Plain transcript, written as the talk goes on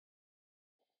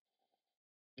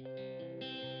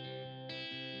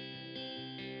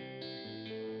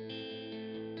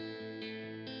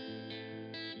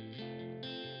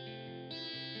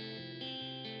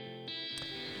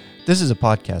This is a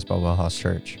podcast by Wellhouse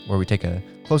Church, where we take a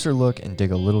closer look and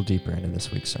dig a little deeper into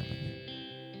this week's sermon.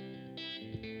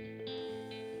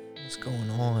 What's going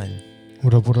on?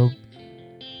 What up, what up?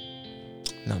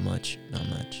 Not much.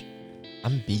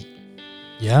 I'm beat.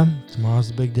 Yeah, tomorrow's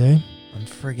the big day. I'm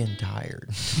friggin' tired.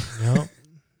 Yep.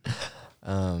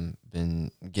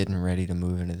 Been getting ready to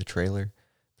move into the trailer.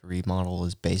 The remodel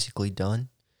is basically done.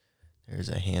 There's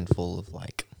a handful of,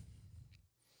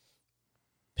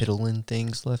 piddling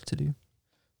things left to do,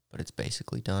 but it's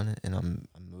basically done, and I'm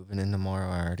moving in tomorrow.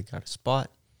 I already got a spot.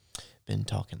 Been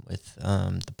talking with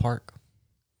the park.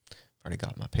 Already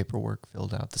got my paperwork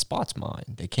filled out. The spot's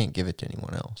mine. They can't give it to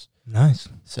anyone else. Nice.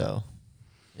 So,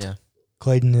 yeah.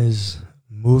 Clayton is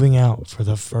moving out for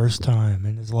the first time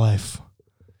in his life.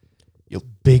 Yep.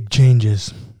 Big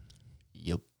changes.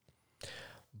 Yep.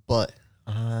 But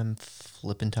I'm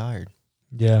flipping tired.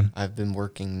 Yeah. I've been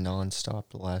working nonstop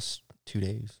the last 2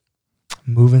 days.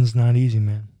 Moving's not easy,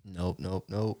 man. Nope.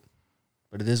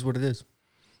 But it is what it is.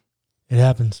 It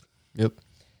happens. Yep.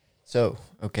 So,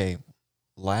 okay,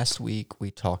 last week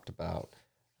we talked about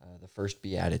the first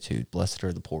beatitude, blessed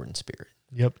are the poor in spirit.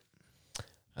 Yep.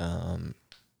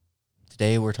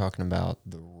 Today we're talking about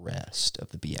the rest of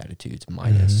the beatitudes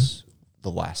minus the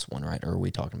last one, right? Or are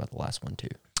we talking about the last one too?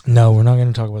 No, we're not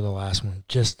going to talk about the last one.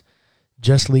 Just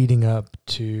leading up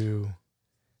to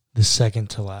the second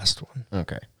to last one.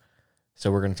 Okay.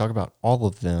 So we're going to talk about all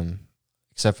of them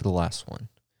except for the last one.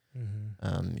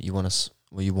 Mm-hmm. You want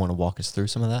to walk us through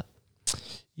some of that?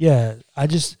 Yeah,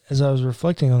 as I was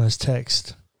reflecting on this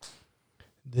text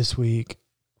this week,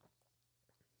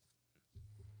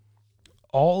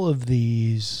 all of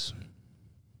these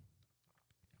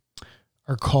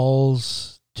are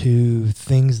calls to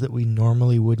things that we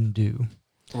normally wouldn't do.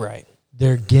 Right.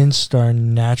 They're against our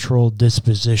natural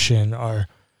disposition, our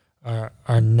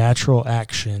natural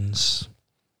actions.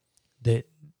 That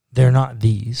they're not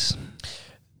these.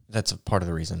 That's a part of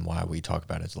the reason why we talk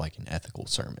about it as like an ethical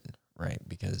sermon, right?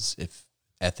 Because if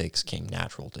ethics came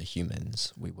natural to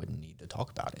humans, we wouldn't need to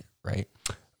talk about it, right?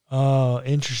 Oh,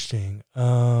 interesting.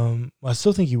 Well, I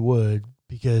still think you would,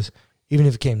 because even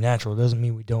if it came natural, it doesn't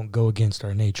mean we don't go against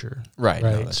our nature. Right.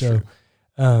 Right. No, that's true.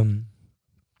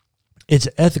 It's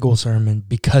an ethical sermon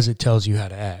because it tells you how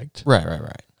to act. Right.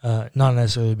 Not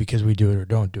necessarily because we do it or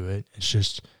don't do it. It's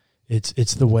just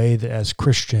it's the way that as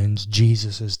Christians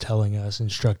Jesus is telling us,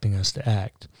 instructing us to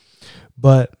act.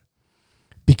 But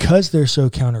because they're so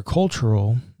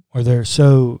countercultural, or they're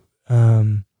so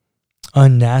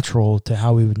unnatural to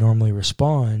how we would normally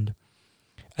respond,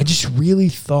 I just really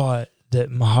thought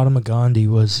that Mahatma Gandhi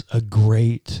was a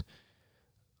great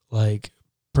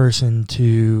person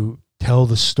to tell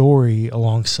the story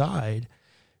alongside,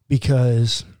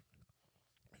 because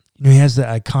he has the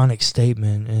iconic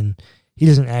statement, and he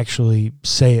doesn't actually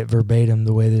say it verbatim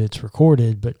the way that it's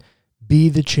recorded, but be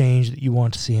the change that you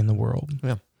want to see in the world.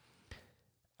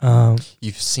 Yeah.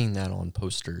 You've seen that on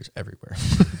posters everywhere.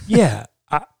 Yeah.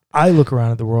 I look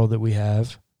around at the world that we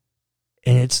have,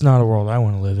 and it's not a world I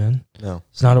want to live in. No.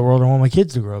 It's not a world I want my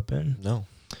kids to grow up in. No.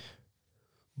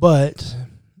 But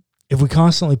if we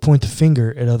constantly point the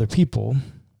finger at other people,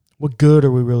 what good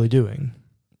are we really doing?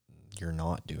 You're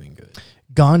not doing good.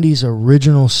 Gandhi's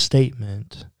original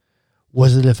statement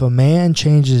was that if a man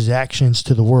changes his actions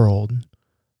to the world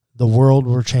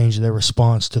will change their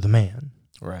response to the man.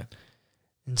 Right.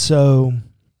 And so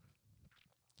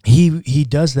he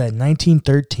does that in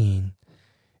 1913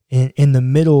 in the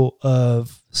middle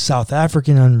of South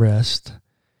African unrest,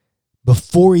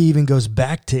 before he even goes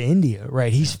back to India,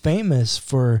 right? He's famous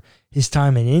for his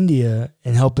time in India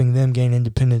and helping them gain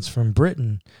independence from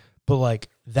Britain. But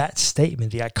that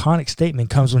statement, the iconic statement,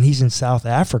 comes when he's in South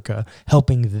Africa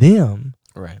helping them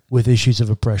with issues of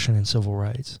oppression and civil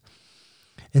rights.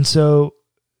 And so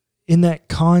in that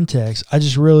context, I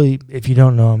just really, if you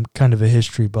don't know, I'm kind of a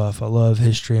history buff. I love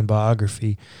history and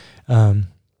biography. And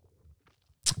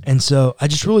so I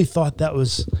just really thought that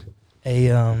was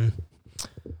a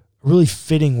really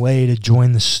fitting way to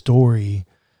join the story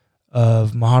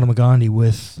of Mahatma Gandhi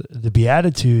with the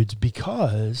Beatitudes,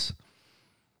 because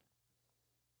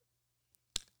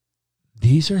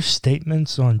these are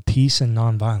statements on peace and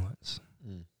nonviolence.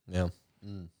 Yeah.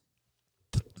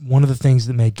 One of the things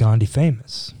that made Gandhi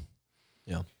famous.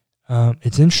 Yeah.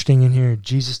 It's interesting in here,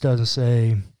 Jesus doesn't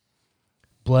say,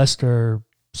 blessed are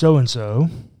so-and-so,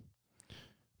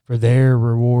 for their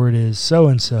reward is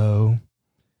so-and-so,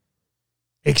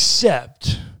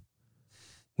 except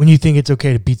when you think it's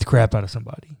okay to beat the crap out of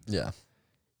somebody. Yeah.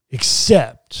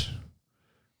 Except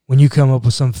when you come up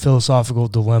with some philosophical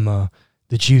dilemma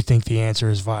that you think the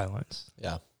answer is violence.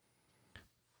 Yeah.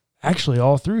 Actually,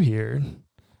 all through here,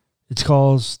 it's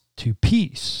calls to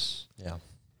peace, Yeah.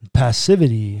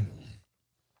 passivity.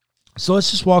 So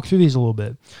let's just walk through these a little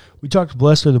bit. We talked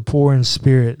blessed are the poor in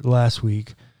spirit last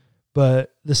week,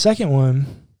 but the second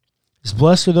one is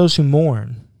blessed are those who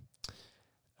mourn.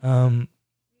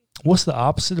 What's the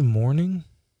opposite of mourning?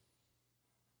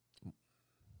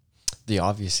 The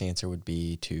obvious answer would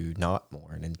be to not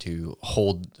mourn and to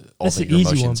hold all That's of the your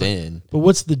easy emotions one, in. But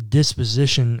what's the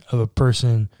disposition of a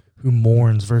person who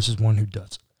mourns versus one who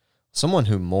doesn't? Someone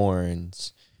who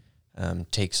mourns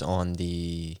takes on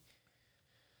the,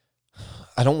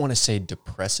 I don't want to say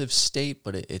depressive state,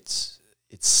 but it's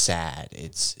sad.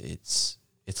 It's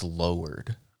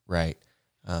lowered, right?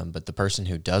 But the person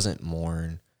who doesn't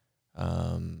mourn,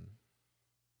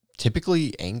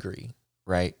 typically angry,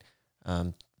 right?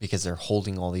 Because they're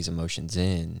holding all these emotions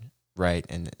in, right?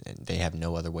 And they have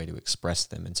no other way to express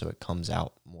them. And so it comes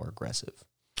out more aggressive.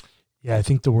 Yeah, I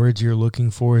think the words you're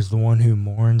looking for is the one who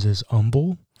mourns is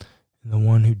humble, and the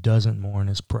one who doesn't mourn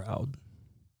is proud.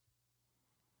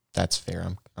 That's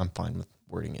fair. I'm fine with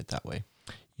wording it that way.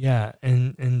 Yeah,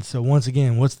 and so once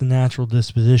again, what's the natural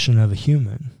disposition of a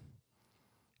human?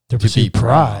 To pursue be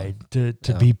proud. pride,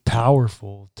 to be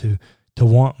powerful, to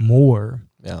want more.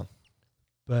 Yeah.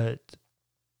 But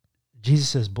Jesus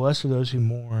says, blessed are those who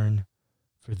mourn,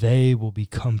 for they will be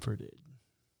comforted.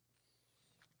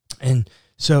 And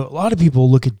so a lot of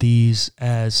people look at these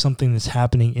as something that's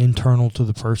happening internal to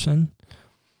the person.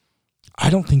 I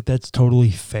don't think that's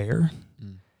totally fair.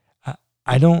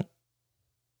 I don't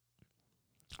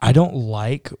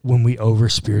like when we over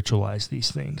spiritualize these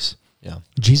things. Yeah.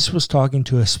 Jesus was talking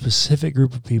to a specific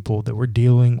group of people that were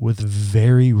dealing with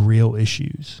very real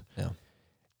issues. Yeah.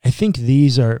 I think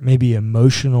these are maybe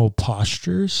emotional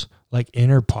postures, like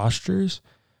inner postures,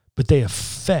 but they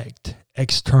affect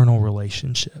external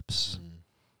relationships.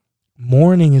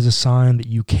 Mourning is a sign that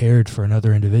you cared for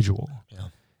another individual. Yeah.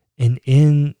 And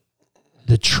in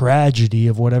the tragedy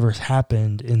of whatever's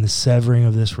happened in the severing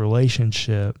of this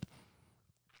relationship,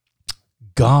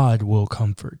 God will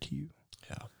comfort you.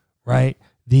 Yeah. Right?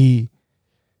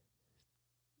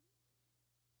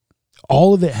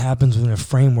 All of it happens within a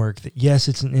framework that, yes,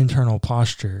 it's an internal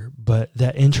posture, but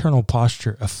that internal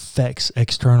posture affects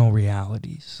external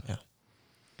realities. Yeah.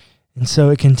 And so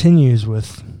it continues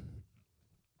with,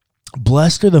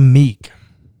 blessed are the meek.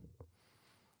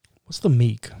 What's the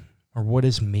meek? Or what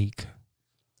is meek?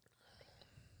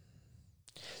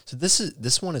 So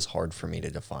this one is hard for me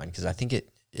to define because I think it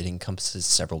encompasses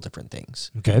several different things.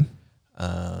 Okay.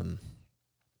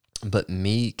 But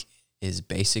meek is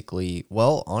basically,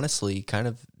 well, honestly, kind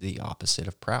of the opposite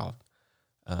of proud.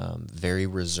 Very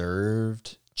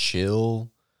reserved, chill.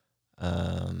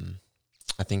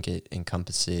 I think it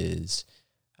encompasses,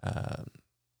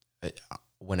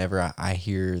 whenever I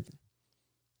hear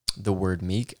the word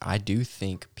meek, I do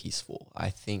think peaceful.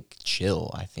 I think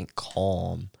chill. I think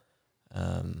calm.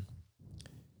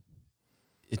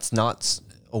 It's not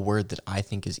a word that I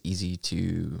think is easy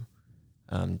to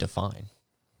define.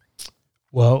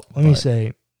 Well, let me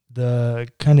say, the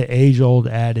kind of age-old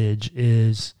adage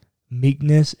is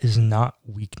meekness is not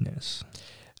weakness.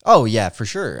 Oh, yeah, for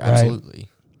sure. Right? Absolutely.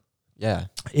 Yeah.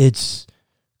 It's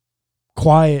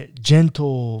quiet,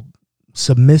 gentle,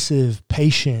 submissive,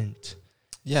 patient.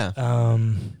 Yeah.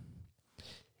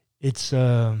 It's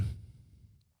a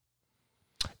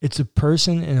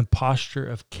person in a posture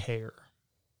of care.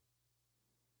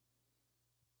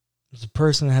 It's a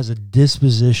person that has a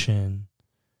disposition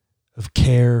of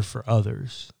care for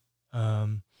others.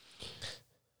 Oh,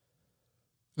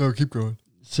 keep going.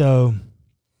 So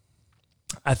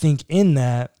I think in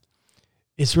that,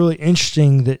 it's really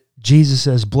interesting that Jesus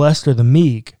says, blessed are the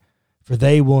meek, for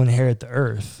they will inherit the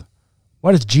earth.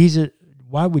 Why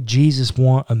would Jesus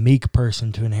want a meek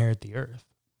person to inherit the earth?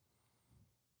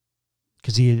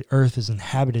 Because the earth is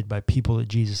inhabited by people that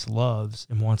Jesus loves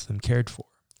and wants them cared for.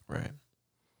 Right.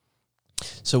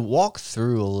 So walk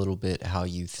through a little bit how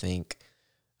you think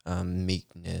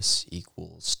meekness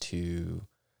equals to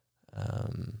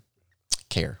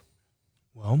care.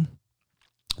 Well,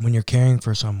 when you're caring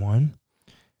for someone,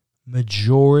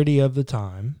 majority of the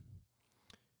time,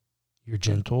 you're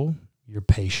gentle, you're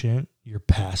patient, you're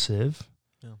passive.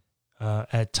 Yeah.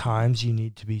 At times, you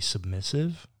need to be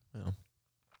submissive.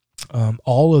 Yeah.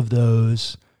 All of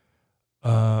those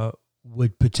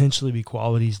would potentially be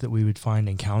qualities that we would find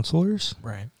in counselors.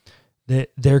 Right.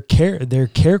 That they're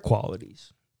care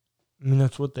qualities. I mean,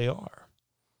 that's what they are.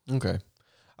 Okay.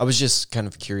 I was just kind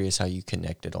of curious how you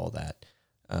connected all that.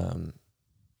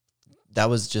 That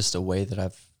was just a way that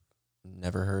I've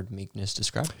never heard meekness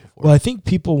described before. Well, I think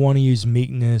people want to use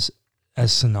meekness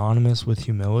as synonymous with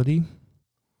humility.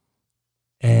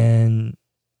 And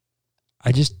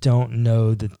I just don't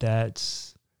know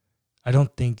I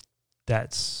don't think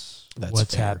that's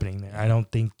what's fair. happening there. I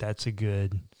don't think that's a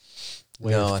good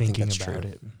way of thinking about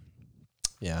it.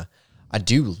 Yeah. I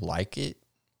do like it.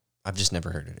 I've just never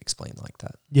heard it explained like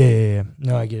that. Yeah.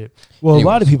 No, I get it. Well, Anyways. a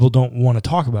lot of people don't want to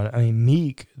talk about it. I mean,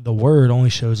 meek, the word only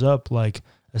shows up like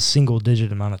a single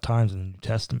digit amount of times in the New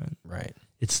Testament. Right.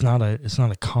 It's not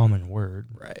a common word.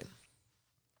 Right.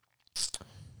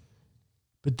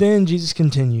 But then Jesus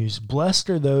continues,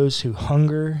 "Blessed are those who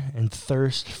hunger and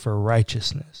thirst for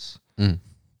righteousness,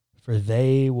 for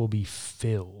they will be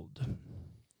filled."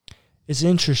 It's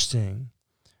interesting.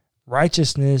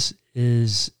 Righteousness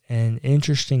is an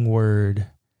interesting word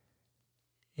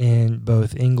in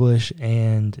both English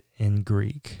and in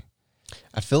Greek.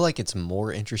 I feel like it's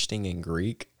more interesting in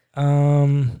Greek.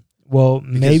 Well,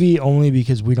 maybe only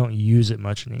because we don't use it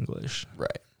much in English.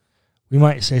 Right. We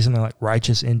might say something like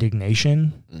righteous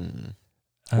indignation.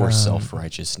 Or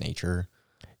self-righteous nature.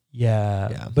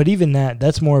 Yeah. But even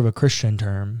that's more of a Christian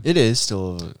term. It is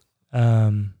still.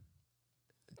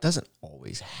 It doesn't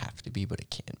always have to be, but it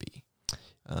can be.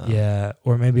 Yeah.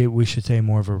 Or maybe we should say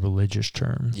more of a religious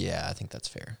term. Yeah, I think that's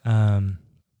fair.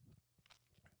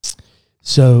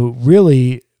 So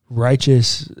really,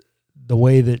 righteous, the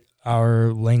way that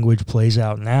our language plays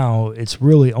out now, it's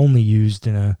really only used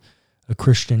in a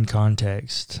Christian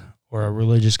context or a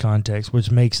religious context,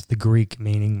 which makes the Greek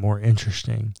meaning more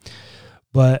interesting.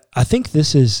 But I think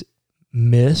this is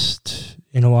missed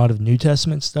in a lot of New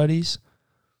Testament studies.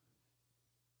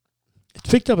 It's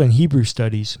picked up in Hebrew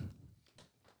studies,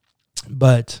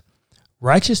 but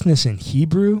righteousness in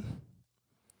Hebrew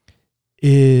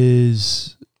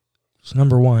is,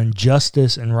 number one,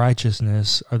 justice and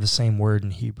righteousness are the same word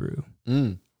in Hebrew.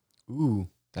 Ooh,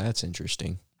 that's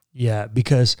interesting. Yeah,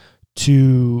 because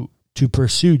to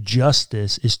pursue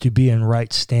justice is to be in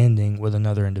right standing with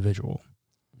another individual.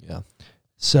 Yeah.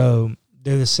 So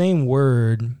they're the same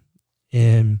word,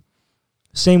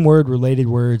 related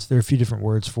words. There are a few different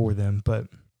words for them, but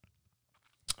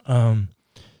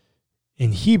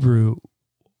in Hebrew,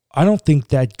 I don't think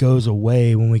that goes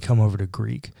away when we come over to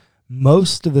Greek.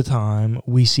 Most of the time,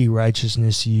 we see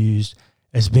righteousness used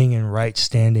as being in right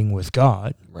standing with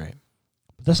God. Right.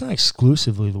 But that's not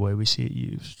exclusively the way we see it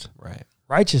used. Right.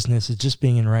 Righteousness is just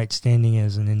being in right standing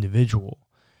as an individual.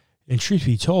 And truth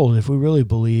be told, if we really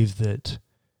believe that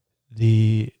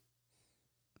the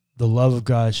love of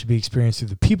God should be experienced through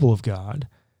the people of God,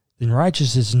 then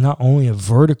righteousness is not only a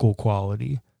vertical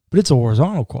quality, but it's a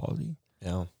horizontal quality.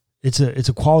 Yeah. It's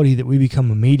a quality that we become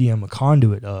a medium, a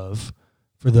conduit of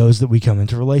for those that we come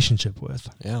into relationship with.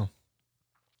 Yeah.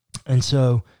 And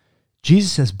so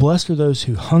Jesus says, "Blessed are those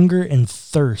who hunger and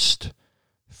thirst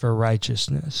for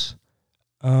righteousness."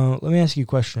 Let me ask you a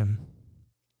question.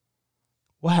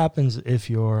 What happens if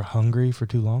you're hungry for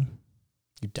too long?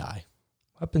 You die.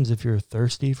 What happens if you're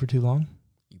thirsty for too long?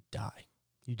 You die.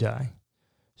 You die.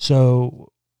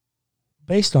 So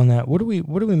based on that, what do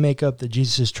we make up that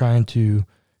Jesus is trying to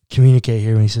communicate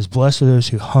here when he says, "Blessed are those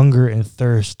who hunger and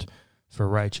thirst for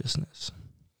righteousness"?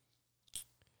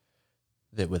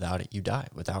 That without it, you die.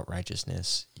 Without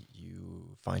righteousness,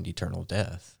 you find eternal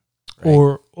death.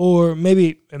 Right? Or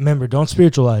maybe, remember, don't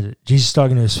spiritualize it. Jesus is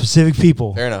talking to specific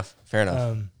people. Fair enough. Fair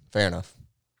enough.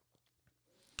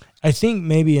 I think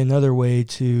maybe another way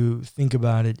to think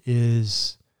about it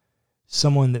is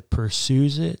someone that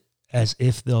pursues it as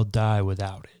if they'll die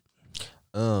without it.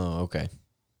 Oh, okay.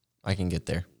 I can get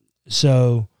there.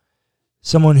 So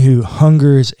someone who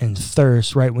hungers and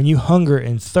thirsts, right? When you hunger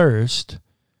and thirst,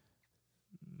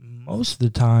 most of the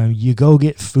time you go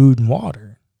get food and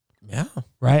water. Yeah.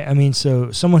 Right? I mean,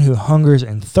 so someone who hungers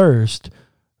and thirsts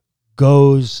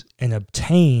goes and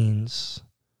obtains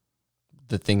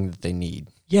the thing that they need.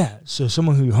 Yeah, so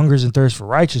someone who hungers and thirsts for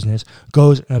righteousness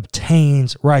goes and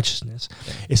obtains righteousness.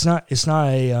 Okay. It's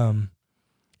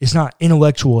not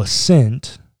intellectual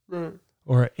assent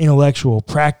or intellectual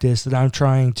practice that I'm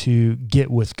trying to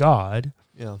get with God.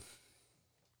 Yeah.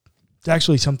 It's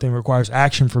actually something that requires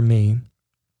action from me,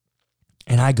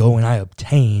 and I go and I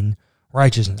obtain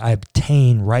righteousness. I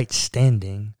obtain right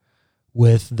standing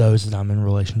with those that I'm in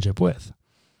relationship with.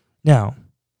 Now,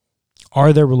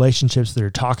 are there relationships that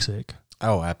are toxic?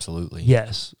 Oh, absolutely.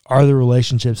 Yes. Are there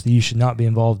relationships that you should not be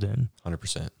involved in?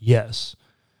 100%. Yes.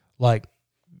 Like,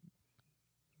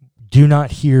 do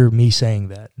not hear me saying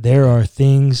that. There are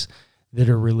things that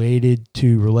are related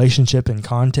to relationship and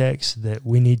context that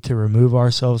we need to remove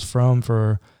ourselves from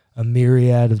for a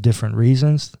myriad of different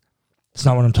reasons. It's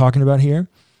not what I'm talking about here.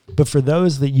 But for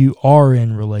those that you are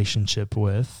in relationship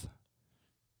with,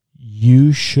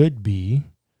 you should be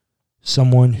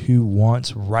someone who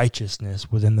wants righteousness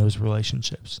within those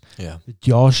relationships. Yeah.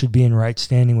 Y'all should be in right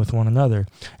standing with one another.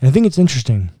 And I think it's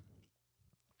interesting.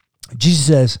 Jesus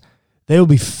says they will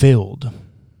be filled.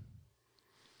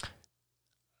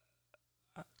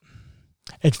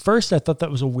 At first, I thought that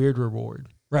was a weird reward,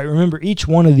 right? Remember, each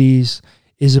one of these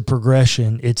is a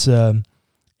progression. It's a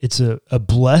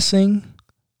blessing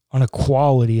on a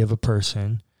quality of a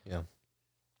person, Yeah.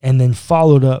 and then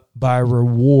followed up by a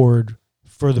reward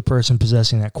for the person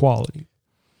possessing that quality.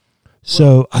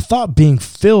 So I thought being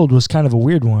filled was kind of a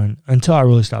weird one until I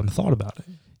really stopped and thought about it.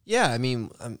 Yeah, I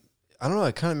mean, I don't know.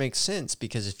 It kind of makes sense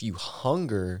because if you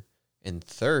hunger and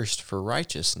thirst for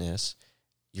righteousness,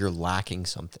 you're lacking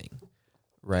something,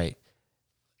 right?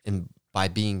 And by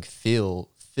being filled,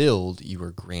 you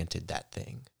are granted that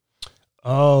thing.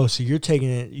 Oh, so you're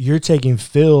taking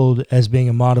filled as being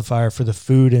a modifier for the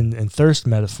food and thirst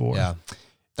metaphor. Yeah,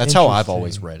 that's how I've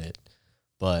always read it,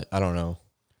 but I don't know.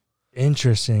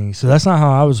 Interesting. So that's not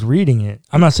how I was reading it.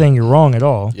 I'm not saying you're wrong at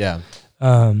all. Yeah.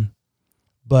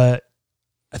 But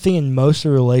I think in most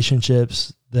of the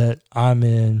relationships that I'm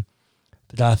in,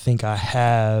 that I think I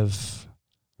have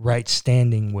right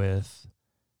standing with,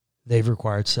 they've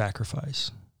required sacrifice.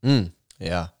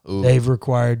 Yeah. Ooh. They've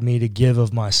required me to give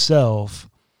of myself,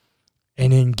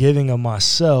 and in giving of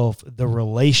myself, the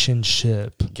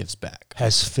relationship gives back,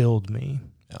 has filled me.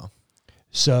 Yeah.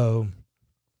 So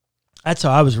that's how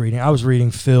I was reading. I was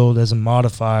reading filled as a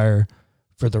modifier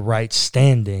for the right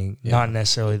standing, not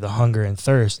necessarily the hunger and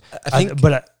thirst. I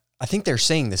think they're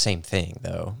saying the same thing,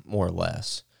 though, more or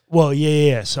less. Well,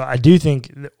 yeah. So I do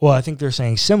think, I think they're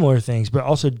saying similar things, but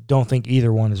also don't think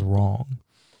either one is wrong,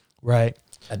 right?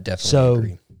 I definitely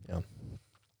agree. Yeah.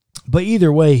 But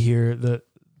either way here,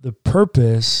 the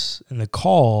purpose and the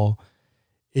call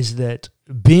is that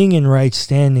being in right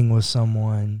standing with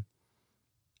someone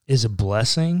is a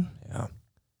blessing. Yeah.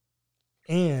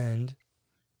 And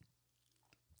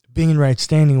being in right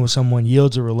standing with someone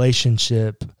yields a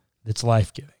relationship that's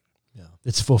life-giving. Yeah.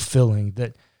 That's fulfilling,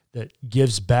 that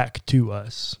gives back to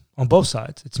us on both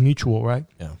sides. It's mutual, right?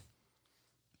 Yeah.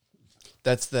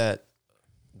 That's that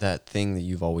thing that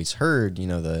you've always heard,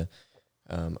 a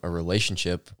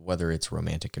relationship, whether it's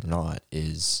romantic or not,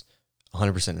 is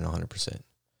 100% and 100%,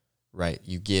 right?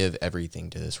 You give everything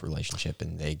to this relationship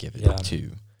and they give it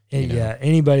too. Yeah,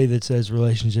 anybody that says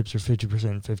relationships are 50%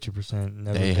 and 50%,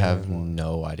 never they have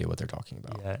no idea what they're talking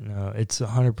about. Yeah, no, it's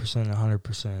 100%,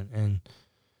 100%. And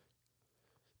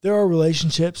there are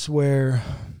relationships where,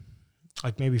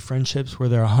 like maybe friendships, where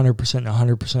they're 100% and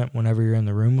 100% whenever you're in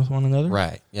the room with one another.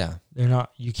 Right, yeah. They're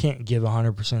not, you can't give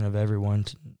 100% of everyone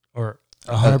or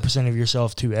 100% of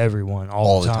yourself to everyone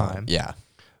all the time. Yeah.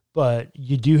 But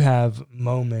you do have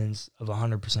moments of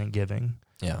 100% giving.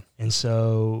 Yeah. And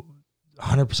so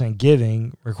 100%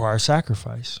 giving requires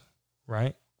sacrifice,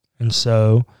 right? And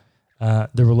so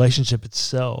the relationship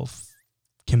itself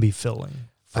can be filling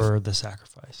for the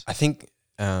sacrifice. I think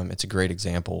it's a great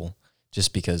example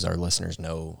just because our listeners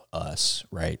know us,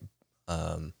 right?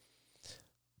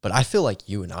 But I feel like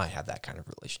you and I have that kind of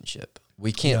relationship.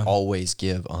 We can't always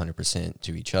give 100%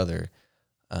 to each other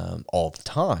all the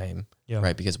time,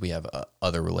 right? Because we have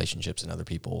other relationships and other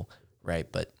people, right?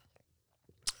 But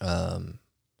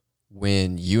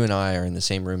when you and I are in the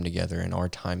same room together and our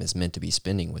time is meant to be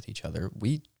spending with each other,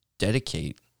 we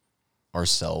dedicate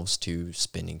ourselves to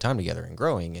spending time together and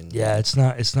growing. And it's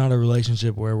not a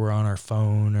relationship where we're on our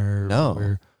phone or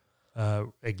we're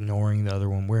ignoring the other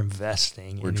one. We're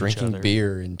investing. We're drinking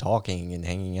beer and talking and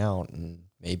hanging out, and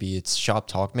maybe it's shop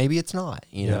talk, maybe it's not.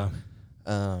 You know,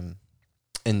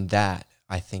 and that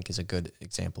I think is a good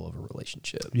example of a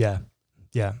relationship. Yeah,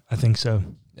 I think so.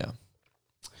 Yeah.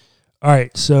 All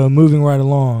right, so moving right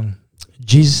along,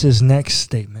 Jesus' next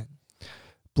statement: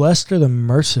 "Blessed are the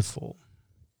merciful,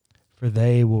 for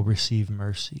they will receive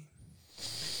mercy."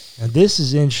 Now, this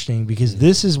is interesting because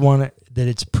this is one that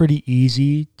it's pretty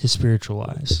easy to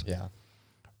spiritualize. Yeah.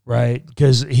 Right?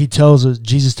 Because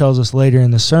Jesus tells us later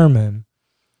in the sermon,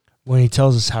 when he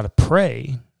tells us how to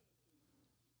pray,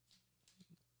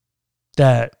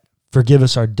 that forgive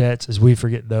us our debts as we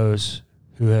forget those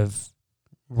who have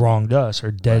wronged us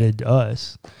or debted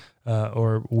us,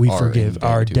 or we forgive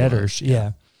our debtors.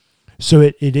 Yeah. So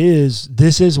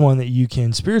this is one that you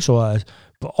can spiritualize,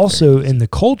 but also in the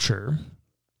culture,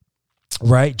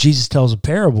 right? Jesus tells a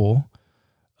parable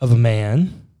of a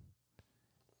man,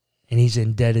 and he's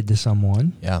indebted to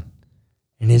someone. Yeah.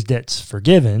 and his debt's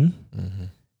forgiven, Mm-hmm.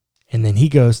 and then he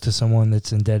goes to someone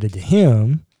that's indebted to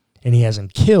him, and he has him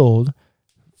killed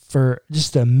for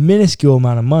just a minuscule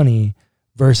amount of money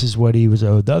versus what he was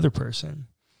owed the other person.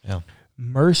 Yeah.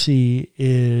 Mercy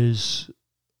is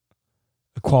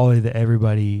a quality that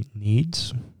everybody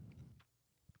needs.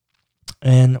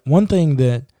 And one thing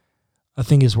that I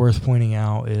think is worth pointing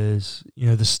out is,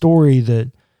 the story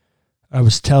that I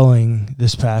was telling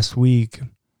this past week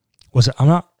was I'm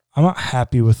not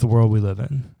happy with the world we live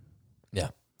in. Yeah.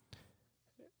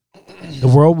 The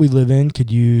world we live in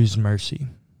could use mercy.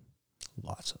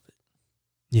 Lots of it.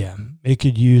 Yeah, it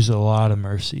could use a lot of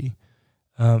mercy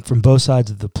from both sides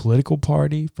of the political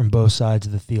party, from both sides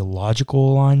of the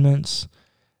theological alignments.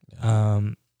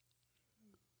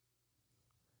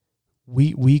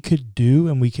 We could do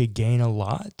and we could gain a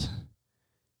lot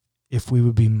if we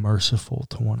would be merciful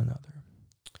to one another.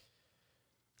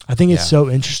 I think it's so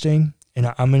interesting,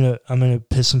 and I'm gonna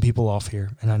piss some people off here,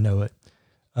 and I know it.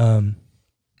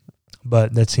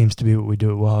 But that seems to be what we do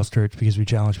at Well House Church because we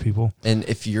challenge people. And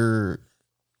if you're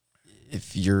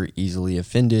easily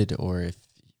offended, or if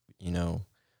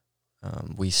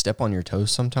we step on your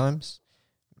toes sometimes,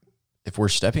 if we're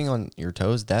stepping on your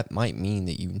toes, that might mean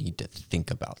that you need to think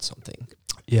about something.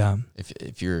 Yeah.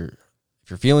 If your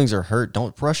feelings are hurt,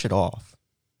 don't brush it off.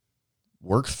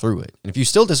 Work through it. And if you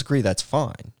still disagree, that's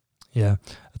fine. Yeah.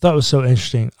 I thought it was so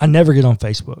interesting. I never get on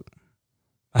Facebook.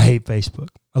 I hate Facebook.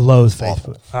 I loathe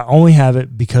Facebook. I only have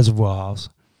it because of Well House.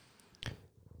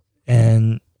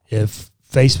 And if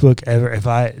Facebook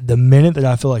the minute that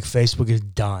I feel like Facebook is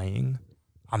dying,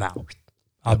 I'm out.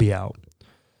 I'll be out.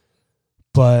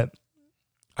 But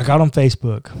I got on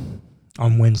Facebook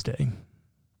on Wednesday.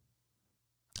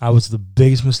 I was the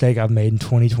biggest mistake I've made in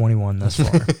 2021 thus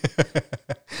far.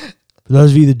 For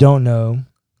those of you that don't know,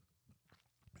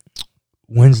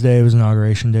 Wednesday was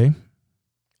Inauguration Day.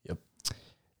 Yep.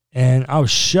 And I was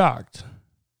shocked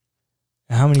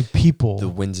at how many people... The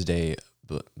Wednesday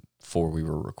before we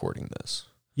were recording this.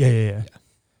 Yeah.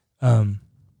 I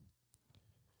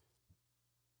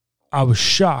was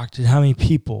shocked at how many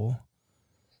people...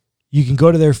 You can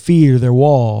go to their feed or their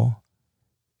wall,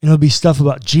 and it'll be stuff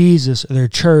about Jesus or their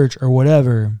church or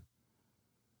whatever.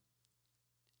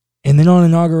 And then on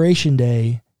Inauguration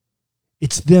Day,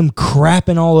 it's them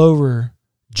crapping all over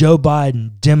Joe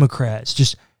Biden, Democrats,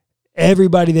 just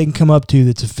everybody they can come up to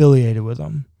that's affiliated with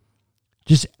them.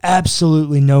 Just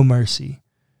absolutely no mercy.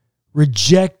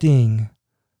 Rejecting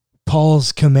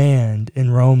Paul's command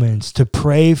in Romans to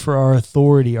pray for our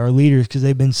authority, our leaders, because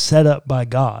they've been set up by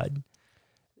God.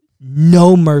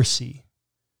 No mercy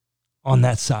on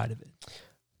that side of it.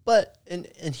 But, and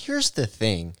here's the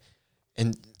thing,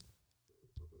 and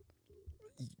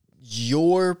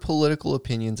your political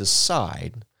opinions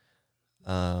aside,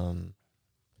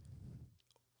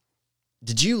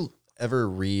 did you ever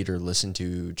read or listen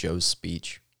to Joe's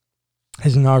speech?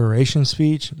 His inauguration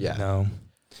speech? Yeah. No.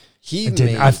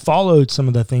 I followed some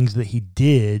of the things that he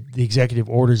did, the executive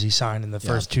orders he signed in the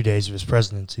first 2 days of his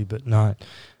presidency, but not...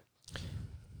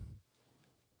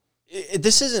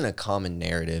 This isn't a common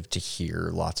narrative to hear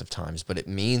lots of times, but it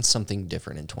means something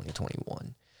different in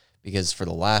 2021. Because for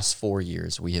the last 4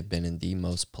 years, we have been in the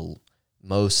most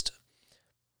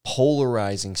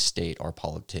polarizing state our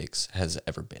politics has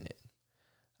ever been in.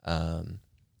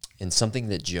 And something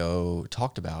that Joe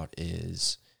talked about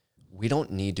is we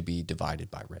don't need to be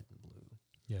divided by red and blue.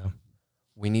 Yeah.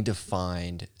 We need to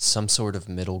find some sort of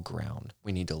middle ground.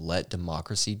 We need to let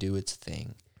democracy do its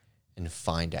thing and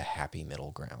find a happy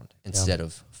middle ground instead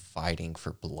of fighting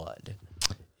for blood.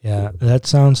 Yeah, that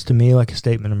sounds to me like a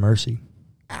statement of mercy.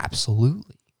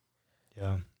 Absolutely.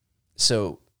 Yeah.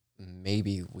 So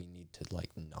maybe we need to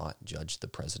not judge the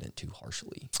president too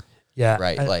harshly. Yeah.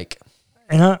 Right.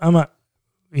 I'm not,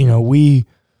 we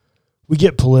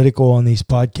get political on these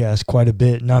podcasts quite a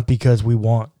bit, not because we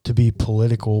want to be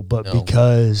political, but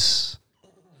because,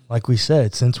 like we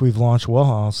said, since we've launched Well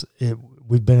House,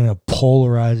 we've been in a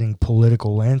polarizing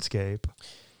political landscape.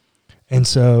 And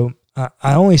so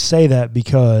I only say that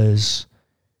because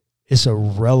it's a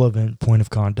relevant point of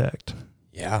contact.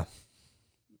 Yeah.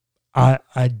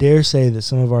 I dare say that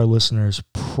some of our listeners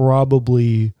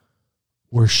probably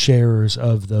were sharers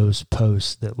of those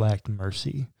posts that lacked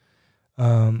mercy.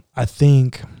 I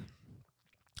think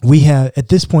at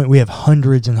this point, we have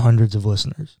hundreds and hundreds of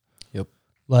listeners. Yep.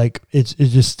 It's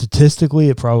just statistically,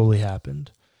 it probably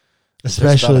happened.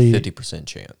 Especially there's about a 50%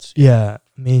 chance. Yeah.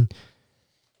 I mean,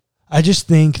 I just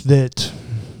think that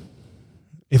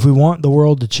if we want the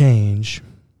world to change,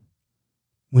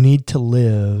 we need to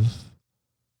live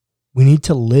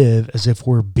as if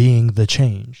we're being the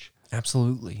change.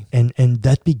 Absolutely. And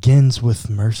that begins with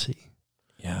mercy.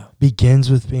 Yeah. Begins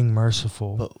with being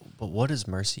merciful. But what does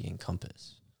mercy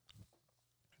encompass?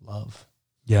 Love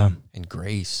Yeah. and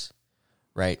grace,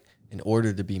 right? In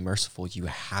order to be merciful, you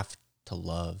have to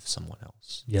love someone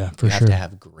else. Yeah, for you sure. have to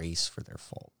have grace for their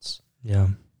faults Yeah.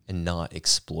 and not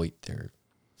exploit their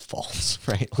faults,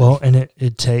 right? Well, and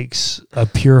it takes a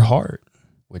pure heart.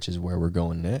 Which is where we're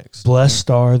going next. Blessed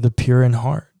are the pure in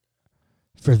heart,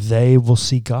 for they will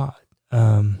see God.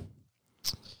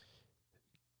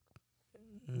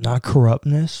 Not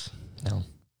corruptness. No.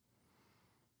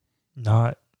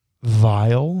 Not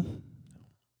vile.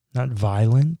 Not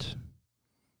violent.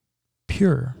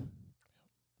 Pure.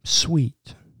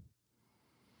 Sweet.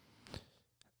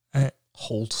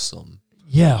 Wholesome.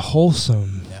 Yeah,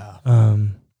 wholesome. Yeah.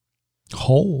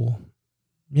 Whole.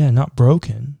 Yeah, not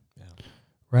broken. Yeah.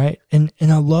 Right? And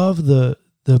I love the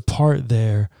part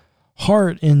there.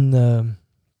 Heart in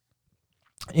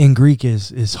Greek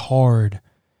is hard.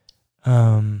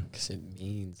 Because it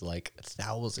means like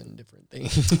 1,000 different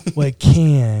things. Well, it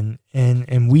can,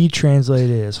 and we translate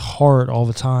it as heart all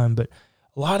the time, but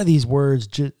a lot of these words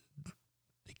just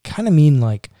kind of mean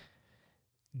like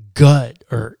gut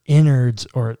or innards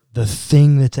or the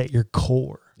thing that's at your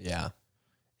core. Yeah.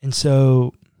 And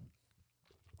so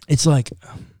it's like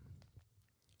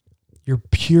you're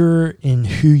pure in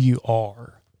who you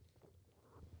are.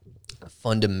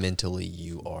 Fundamentally,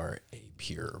 you are a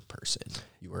pure person.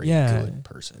 You are a good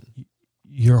person.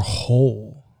 You're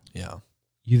whole. Yeah.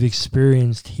 You've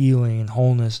experienced healing and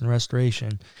wholeness and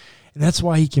restoration. And that's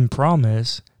why he can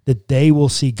promise that they will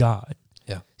see God.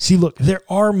 Yeah. See, look, there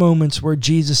are moments where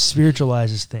Jesus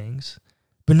spiritualizes things,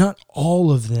 but not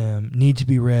all of them need to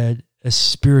be read as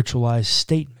spiritualized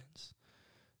statements.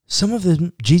 Some of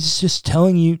them, Jesus is just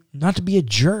telling you not to be a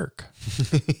jerk.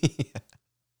 Yeah.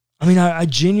 I mean, I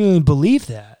genuinely believe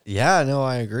that. Yeah, no,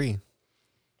 I agree.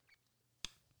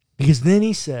 Because then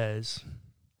he says,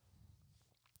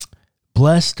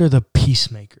 blessed are the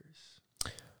peacemakers,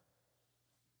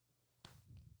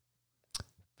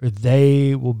 for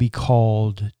they will be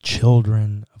called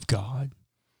children of God.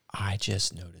 I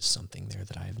just noticed something there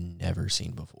that I have never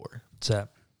seen before. What's that?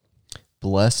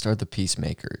 Blessed are the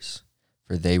peacemakers,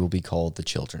 for they will be called the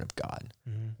children of God.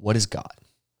 Mm-hmm. What is God?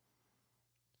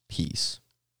 Peace.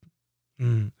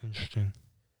 Interesting.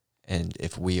 And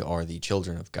if we are the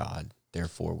children of God,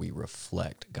 therefore we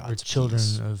reflect God's We're children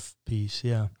peace. of peace,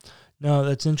 yeah. No,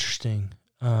 that's interesting.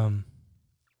 I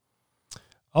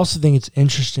also think it's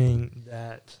interesting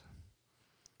that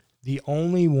the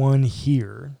only one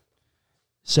here,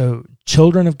 so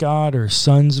children of God or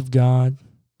sons of God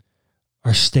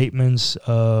are statements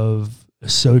of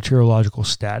soteriological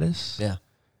status. Yeah.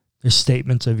 They're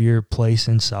statements of your place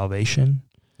in salvation.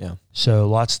 Yeah. So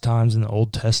lots of times in the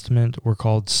Old Testament, we're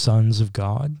called sons of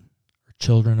God or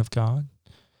children of God.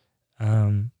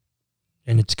 And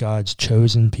it's God's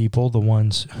chosen people, the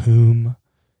ones whom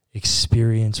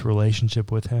experience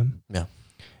relationship with him. Yeah.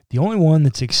 The only one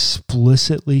that's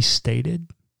explicitly stated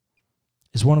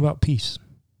is one about peace.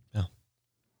 Yeah.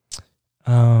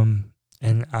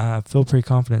 And I feel pretty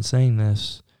confident saying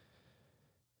this.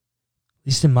 At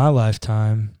least in my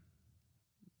lifetime,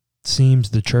 it seems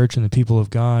the church and the people of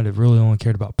God have really only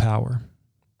cared about power.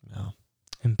 Yeah.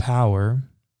 And power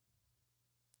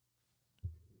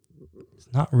is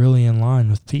not really in line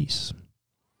with peace.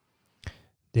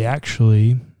 They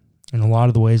actually, in a lot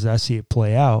of the ways that I see it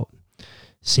play out,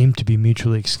 seem to be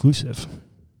mutually exclusive.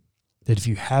 That if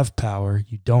you have power,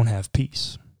 you don't have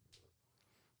peace.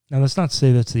 Now, that's not to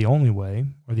say that's the only way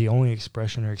or the only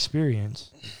expression or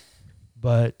experience,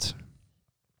 but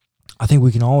I think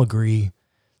we can all agree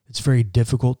it's very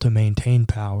difficult to maintain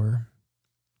power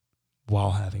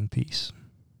while having peace.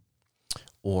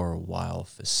 Or while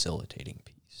facilitating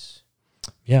peace.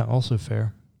 Yeah, also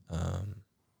fair.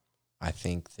 I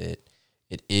think that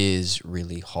it is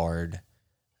really hard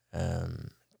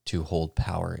to hold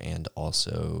power and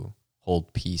also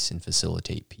hold peace and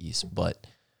facilitate peace, but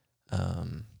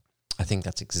I think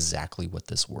that's exactly what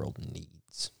this world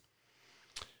needs.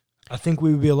 I think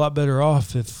we would be a lot better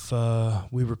off if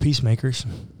we were peacemakers.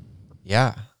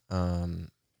 Yeah. And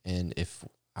if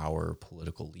our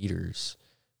political leaders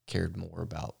cared more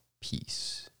about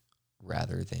peace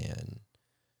rather than,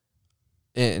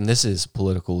 and this is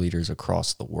political leaders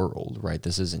across the world, right?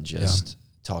 This isn't just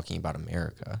talking about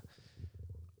America.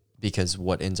 Because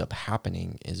what ends up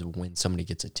happening is when somebody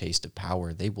gets a taste of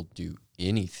power, they will do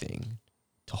anything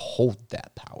to hold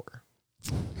that power.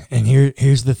 And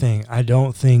here's the thing. I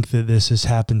don't think that this is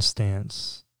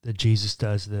happenstance, that Jesus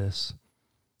does this.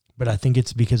 But I think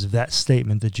it's because of that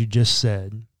statement that you just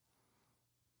said,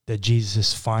 that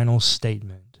Jesus' final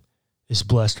statement is,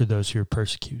 blessed are those who are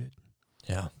persecuted.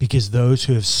 Yeah. Because those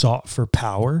who have sought for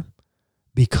power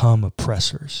become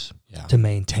oppressors to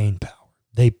maintain power.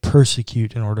 They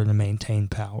persecute in order to maintain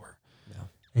power. Yeah.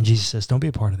 And Jesus says, don't be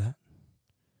a part of that.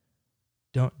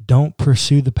 Don't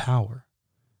pursue the power.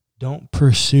 Don't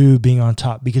pursue being on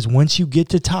top, because once you get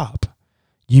to top,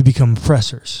 you become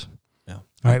oppressors. Yeah.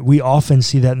 All right. We often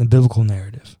see that in the biblical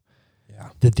narrative. Yeah.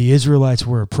 That the Israelites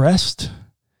were oppressed,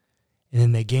 and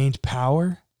then they gained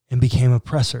power and became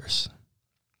oppressors.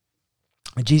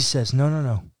 And Jesus says,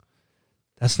 no.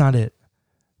 That's not it.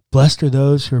 Blessed are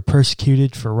those who are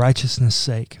persecuted for righteousness'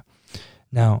 sake.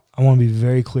 Now, I want to be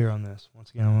very clear on this.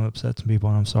 Once again, I'm going to upset some people,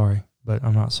 and I'm sorry, but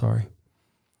I'm not sorry.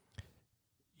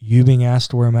 You being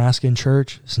asked to wear a mask in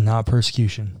church is not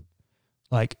persecution.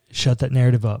 Like, shut that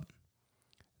narrative up.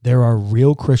 There are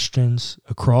real Christians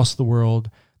across the world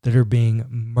that are being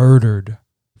murdered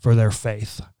for their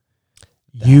faith.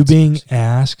 You being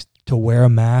asked to wear a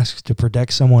mask to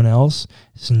protect someone else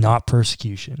is not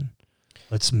persecution.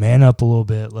 Let's man up a little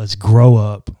bit. Let's grow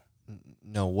up.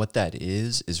 No, what that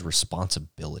is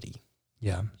responsibility.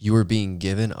 Yeah. You were being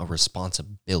given a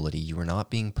responsibility. You were not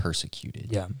being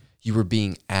persecuted. Yeah. You were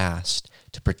being asked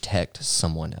to protect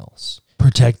someone else.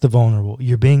 Protect the vulnerable.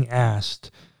 You're being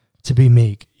asked to be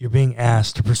meek. You're being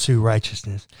asked to pursue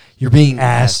righteousness. You're being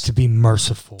asked to be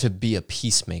merciful. To be a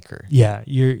peacemaker. Yeah.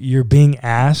 You're being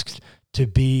asked to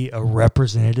be a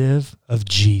representative of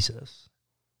Jesus.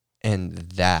 And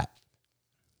that,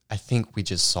 I think we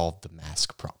just solved the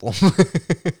mask problem.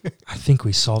 I think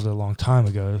we solved it a long time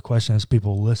ago. The question is,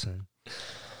 people listen.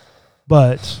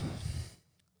 But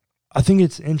I think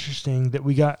it's interesting that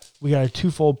we got a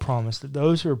twofold promise, that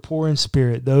those who are poor in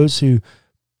spirit, those who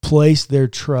place their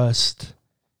trust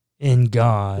in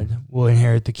God, will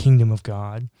inherit the kingdom of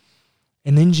God.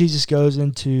 And then Jesus goes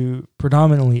into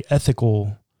predominantly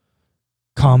ethical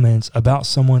comments about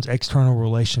someone's external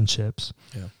relationships.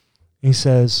 Yeah. He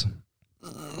says,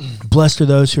 blessed are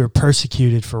those who are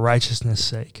persecuted for righteousness'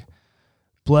 sake.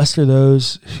 Blessed are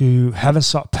those who haven't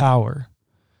sought power.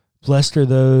 Blessed are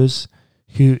those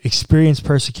who experience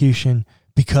persecution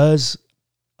because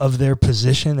of their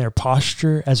position, their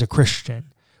posture as a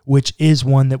Christian, which is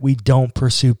one that we don't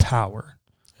pursue power,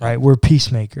 right? We're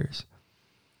peacemakers.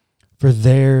 For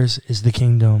theirs is the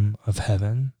kingdom of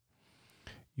heaven.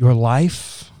 Your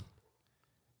life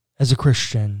as a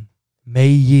Christian may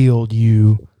yield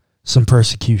you some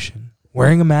persecution.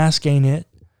 Wearing a mask ain't it,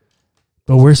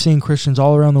 but we're seeing Christians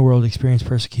all around the world experience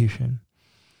persecution.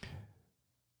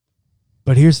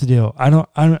 But here's the deal. I'm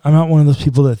not one of those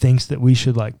people that thinks that we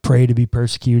should like pray to be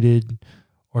persecuted,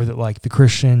 or that like the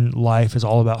Christian life is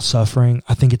all about suffering.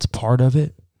 I think it's part of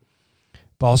it,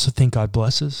 but I also think God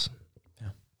blesses.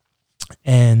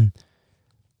 Yeah.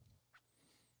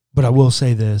 But I will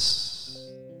say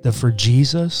this, that for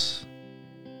Jesus,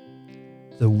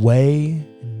 the way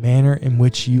and manner in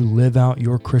which you live out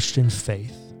your Christian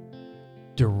faith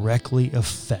directly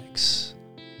affects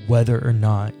whether or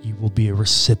not you will be a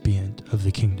recipient of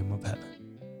the kingdom of heaven.